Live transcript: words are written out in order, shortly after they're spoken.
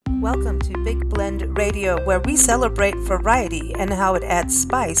Welcome to Big Blend Radio, where we celebrate variety and how it adds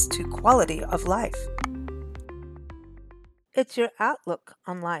spice to quality of life. It's your outlook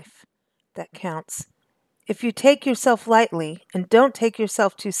on life that counts. If you take yourself lightly and don't take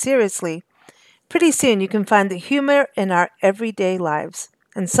yourself too seriously, pretty soon you can find the humor in our everyday lives.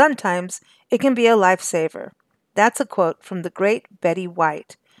 And sometimes it can be a lifesaver. That's a quote from the great Betty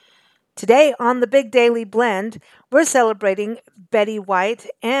White. Today on the Big Daily Blend, we're celebrating Betty White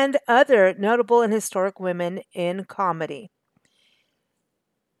and other notable and historic women in comedy.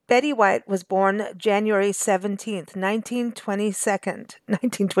 Betty White was born January 17th,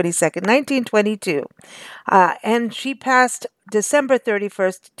 1922, and she passed December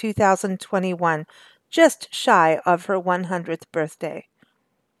 31st, 2021, just shy of her 100th birthday.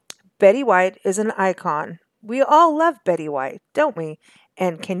 Betty White is an icon. We all love Betty White, don't we?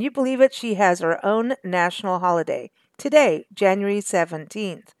 And can you believe it? She has her own national holiday today, January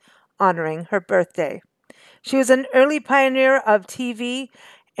 17th, honoring her birthday. She was an early pioneer of TV,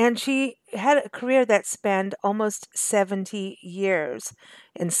 and she had a career that spanned almost 70 years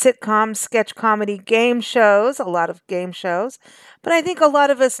in sitcoms, sketch comedy, game shows, a lot of game shows. But I think a lot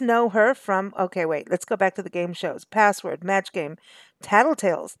of us know her from, let's go back to the game shows. Password, Match Game,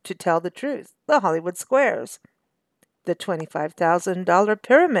 Tattletales, To Tell the Truth, The Hollywood Squares, The $25,000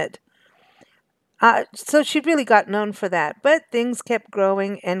 Pyramid. So she really got known for that. But things kept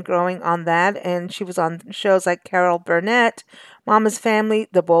growing and growing on that. And she was on shows like Carol Burnett, Mama's Family,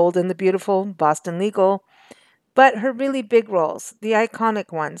 The Bold and the Beautiful, Boston Legal. But her really big roles, the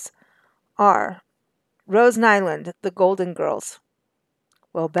iconic ones, are Rose Nyland, The Golden Girls.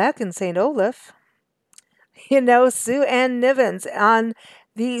 Well, back in St. Olaf, Sue Ann Nivens on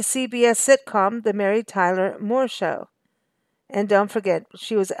the CBS sitcom The Mary Tyler Moore Show. And don't forget,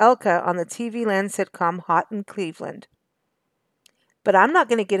 she was Elka on the TV Land sitcom Hot in Cleveland. But I'm not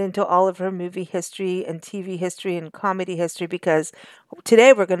going to get into all of her movie history and TV history and comedy history because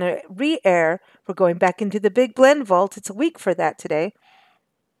today we're going to re-air. We're going back into the Big Blend vault. It's a week for that today.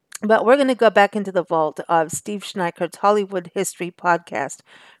 But we're going to go back into the vault of Steve Schneickert's Hollywood History podcast,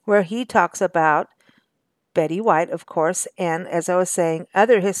 where he talks about Betty White, of course, and as I was saying,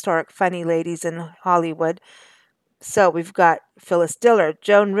 other historic funny ladies in Hollywood. So we've got Phyllis Diller,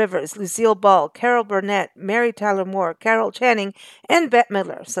 Joan Rivers, Lucille Ball, Carol Burnett, Mary Tyler Moore, Carol Channing, and Bette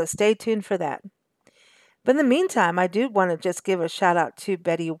Midler. So stay tuned for that. But in the meantime, I do want to just give a shout out to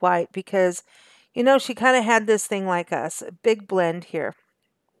Betty White because, she kind of had this thing like us, a big blend here.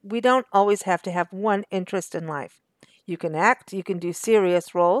 We don't always have to have one interest in life. You can act, you can do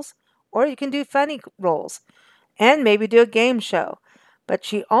serious roles, or you can do funny roles, and maybe do a game show. But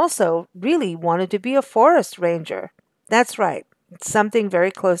she also really wanted to be a forest ranger. That's right. It's something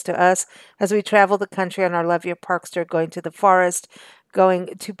very close to us as we travel the country on our Love Your Parkster, going to the forest,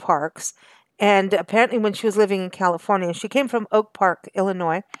 going to parks. And apparently when she was living in California, she came from Oak Park,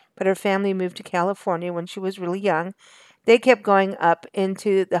 Illinois, but her family moved to California when she was really young. They kept going up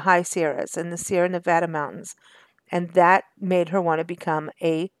into the high Sierras and the Sierra Nevada mountains. And that made her want to become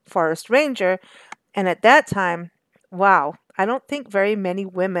a forest ranger. And at that time, wow, I don't think very many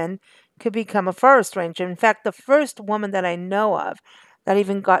women could become a forest ranger. In fact, the first woman that I know of that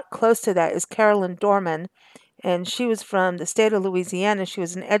even got close to that is Carolyn Dorman, and she was from the state of Louisiana. She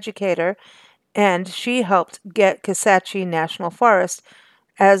was an educator, and she helped get Kisatchie National Forest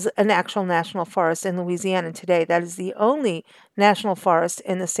as an actual national forest in Louisiana today. That is the only national forest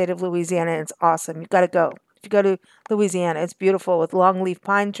in the state of Louisiana, and it's awesome. You've got to go. If you go to Louisiana, it's beautiful with longleaf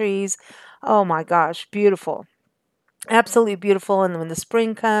pine trees. Oh my gosh, beautiful. Absolutely beautiful. And when the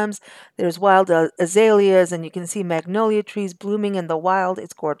spring comes, there's wild azaleas and you can see magnolia trees blooming in the wild.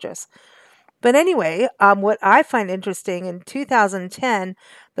 It's gorgeous. But anyway, what I find interesting, in 2010,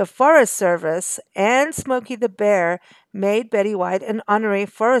 the Forest Service and Smokey the Bear made Betty White an honorary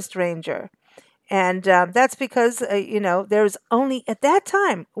forest ranger. And that's because, there's only, at that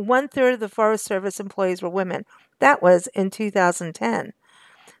time, 1/3 of the Forest Service employees were women. That was in 2010.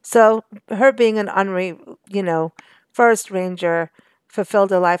 So her being an honorary, forest ranger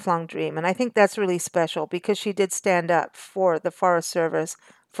fulfilled a lifelong dream. And I think that's really special because she did stand up for the Forest Service,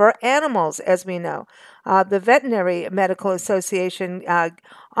 for animals, as we know. The Veterinary Medical Association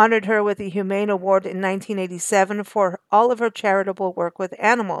honored her with the Humane Award in 1987 for all of her charitable work with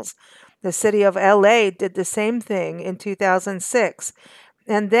animals. The city of LA did the same thing in 2006.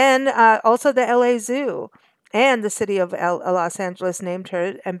 And then also the LA Zoo and the city of Los Angeles named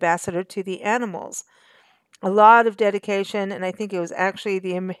her ambassador to the animals. A lot of dedication, and I think it was actually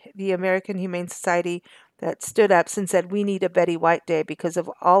the American Humane Society that stood up and said, "We need a Betty White Day," because of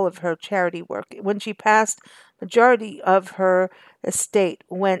all of her charity work. When she passed, majority of her estate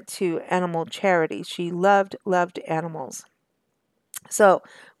went to animal charity. She loved animals. So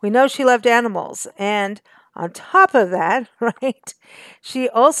we know she loved animals. And on top of that, right, she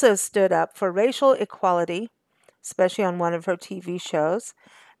also stood up for racial equality, especially on one of her TV shows,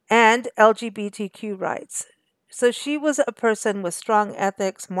 and LGBTQ rights. So she was a person with strong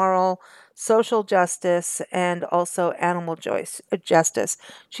ethics, moral, social justice, and also animal justice.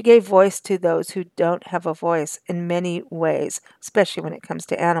 She gave voice to those who don't have a voice in many ways, especially when it comes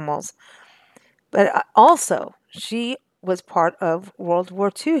to animals. But also, she was part of World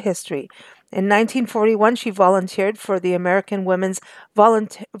War II history. In 1941, she volunteered for the American Women's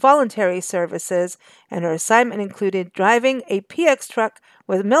Voluntary Services, and her assignment included driving a PX truck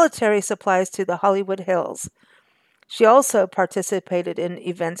with military supplies to the Hollywood Hills. She also participated in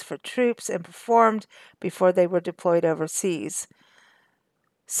events for troops and performed before they were deployed overseas.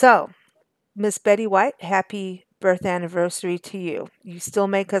 So, Miss Betty White, happy birth anniversary to you. You still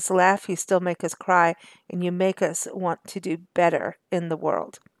make us laugh, you still make us cry, and you make us want to do better in the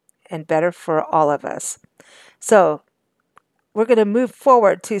world and better for all of us. So, we're going to move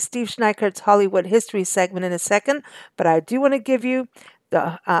forward to Steve Schneickert's Hollywood History segment in a second, but I do want to give you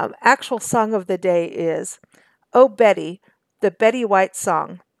the actual song of the day is "Oh Betty," the Betty White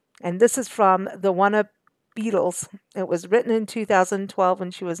song. And this is from the Wanna Beatles. It was written in 2012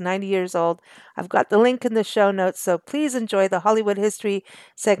 when she was 90 years old. I've got the link in the show notes, so please enjoy the Hollywood History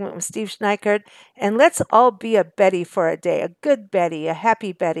segment with Steve Schneikert. And let's all be a Betty for a day, a good Betty, a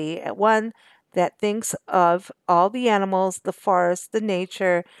happy Betty, one that thinks of all the animals, the forest, the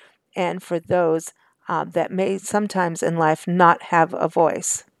nature, and for those that may sometimes in life not have a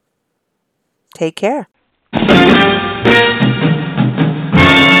voice. Take care.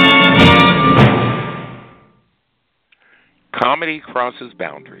 Comedy crosses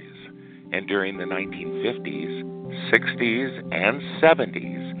boundaries, and during the 1950s, 60s, and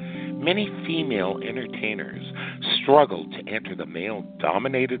 70s, many female entertainers struggled to enter the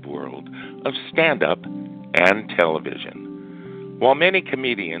male-dominated world of stand-up and television. While many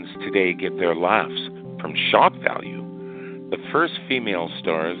comedians today get their laughs from shock value, the first female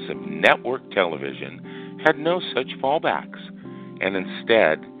stars of network television had no such fallbacks, and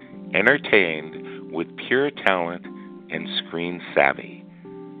instead entertained with pure talent and screen savvy.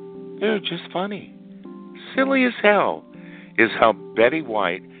 They're just funny. Silly as hell is how Betty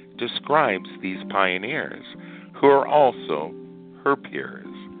White describes these pioneers, who are also her peers.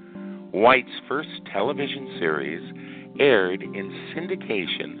 White's first television series aired in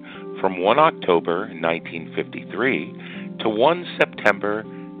syndication from 1 October 1953 to 1 September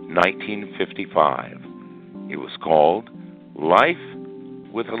 1955. It was called Life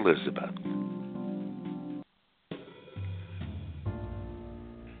with Elizabeth.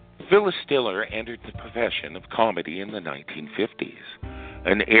 Phyllis Diller entered the profession of comedy in the 1950s,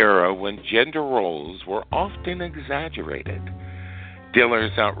 an era when gender roles were often exaggerated.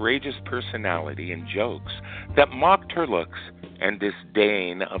 Diller's outrageous personality and jokes that mocked her looks and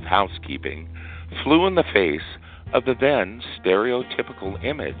disdain of housekeeping flew in the face of the then stereotypical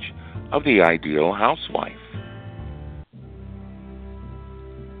image of the ideal housewife.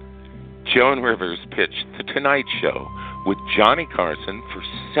 Joan Rivers pitched The Tonight Show with Johnny Carson for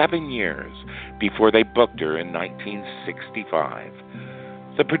 7 years before they booked her in 1965.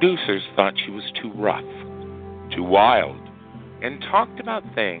 The producers thought she was too rough, too wild, and talked about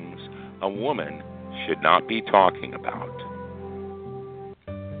things a woman should not be talking about.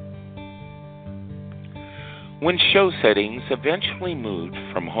 When show settings eventually moved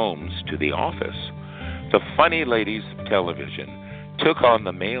from homes to the office, the funny ladies of television took on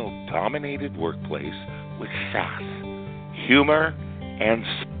the male-dominated workplace with sass, humor, and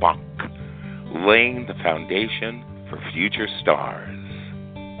spunk, laying the foundation for future stars.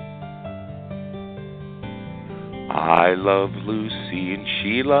 I love Lucy and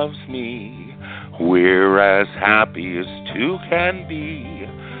she loves me. We're as happy as two can be.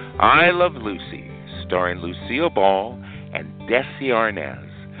 I Love Lucy, starring Lucille Ball and Desi Arnaz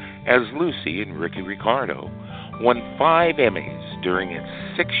as Lucy and Ricky Ricardo, won 5 Emmys during its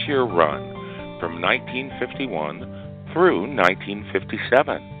 6-year run from 1951 through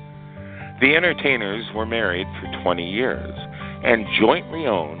 1957. The entertainers were married for 20 years and jointly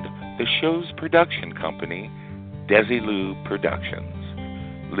owned the show's production company, Desilu Productions.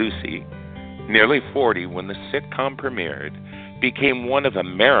 Lucy, nearly 40 when the sitcom premiered, became one of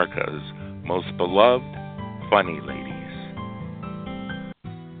America's most beloved funny ladies.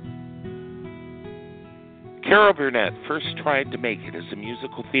 Carol Burnett first tried to make it as a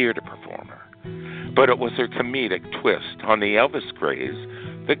musical theater performer, But it was her comedic twist on the Elvis craze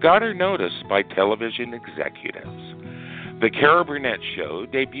that got her noticed by television executives. The Carol Burnett Show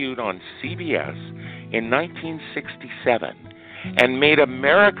debuted on CBS in 1967 and made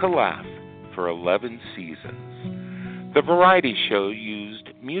America laugh for 11 seasons. The variety show used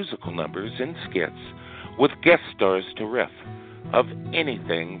musical numbers and skits with guest stars to riff of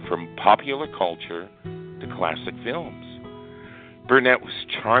anything from popular culture to classic films. Burnett was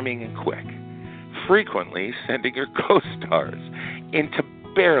charming and quick, frequently sending her co-stars into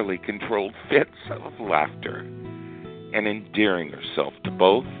barely controlled fits of laughter and endearing herself to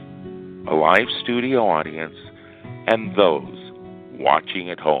both a live studio audience and those watching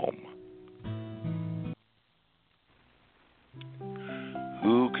at home.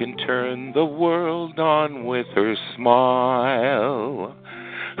 Who can turn the world on with her smile?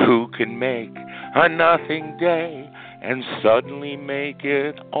 Who can make a nothing day and suddenly make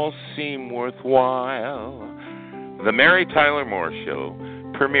it all seem worthwhile? The Mary Tyler Moore Show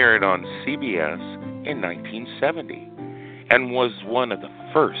premiered on CBS in 1970 and was one of the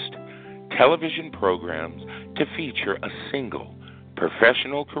first television programs to feature a single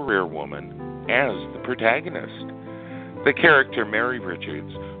professional career woman as the protagonist. The character Mary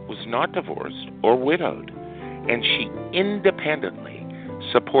Richards was not divorced or widowed, and she independently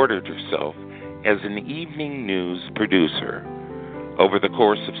supported herself as an evening news producer. Over the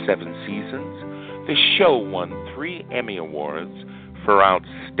course of 7 seasons, the show won 3 Emmy Awards for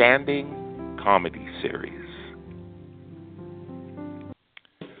Outstanding Comedy Series.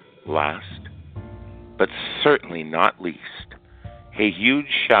 Last, but certainly not least, a huge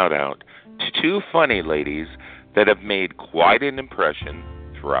shout out to 2 funny ladies that have made quite an impression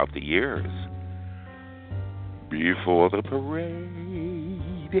throughout the years. Before the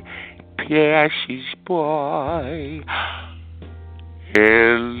parade passes by,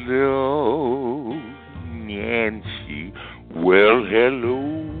 hello, Nancy. Well,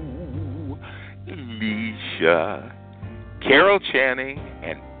 hello, Lisa. Carol Channing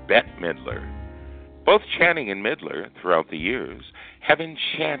and Bette Midler. Both Channing and Midler, throughout the years, have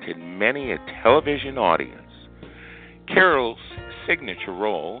enchanted many a television audience. Carol's signature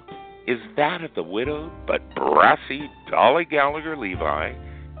role is that of the widowed but brassy Dolly Gallagher Levi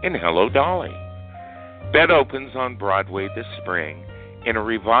in Hello, Dolly. Bette opens on Broadway this spring in a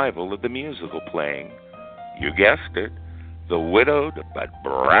revival of the musical playing, you guessed it, the widowed but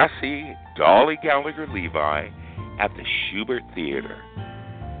brassy Dolly Gallagher Levi at the Shubert Theater.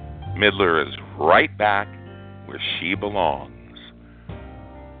 Midler is right back where she belongs.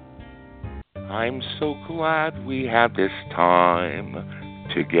 I'm so glad we had this time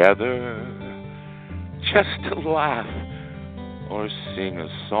together, just to laugh or sing a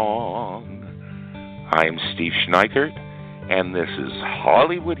song. I'm Steve Schneikert, and this is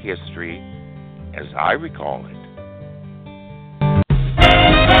Hollywood History as I recall it.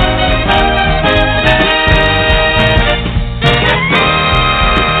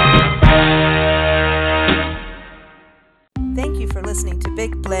 Thank you for listening to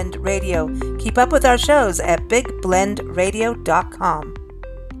Big Blend Radio. Keep up with our shows at bigblendradio.com.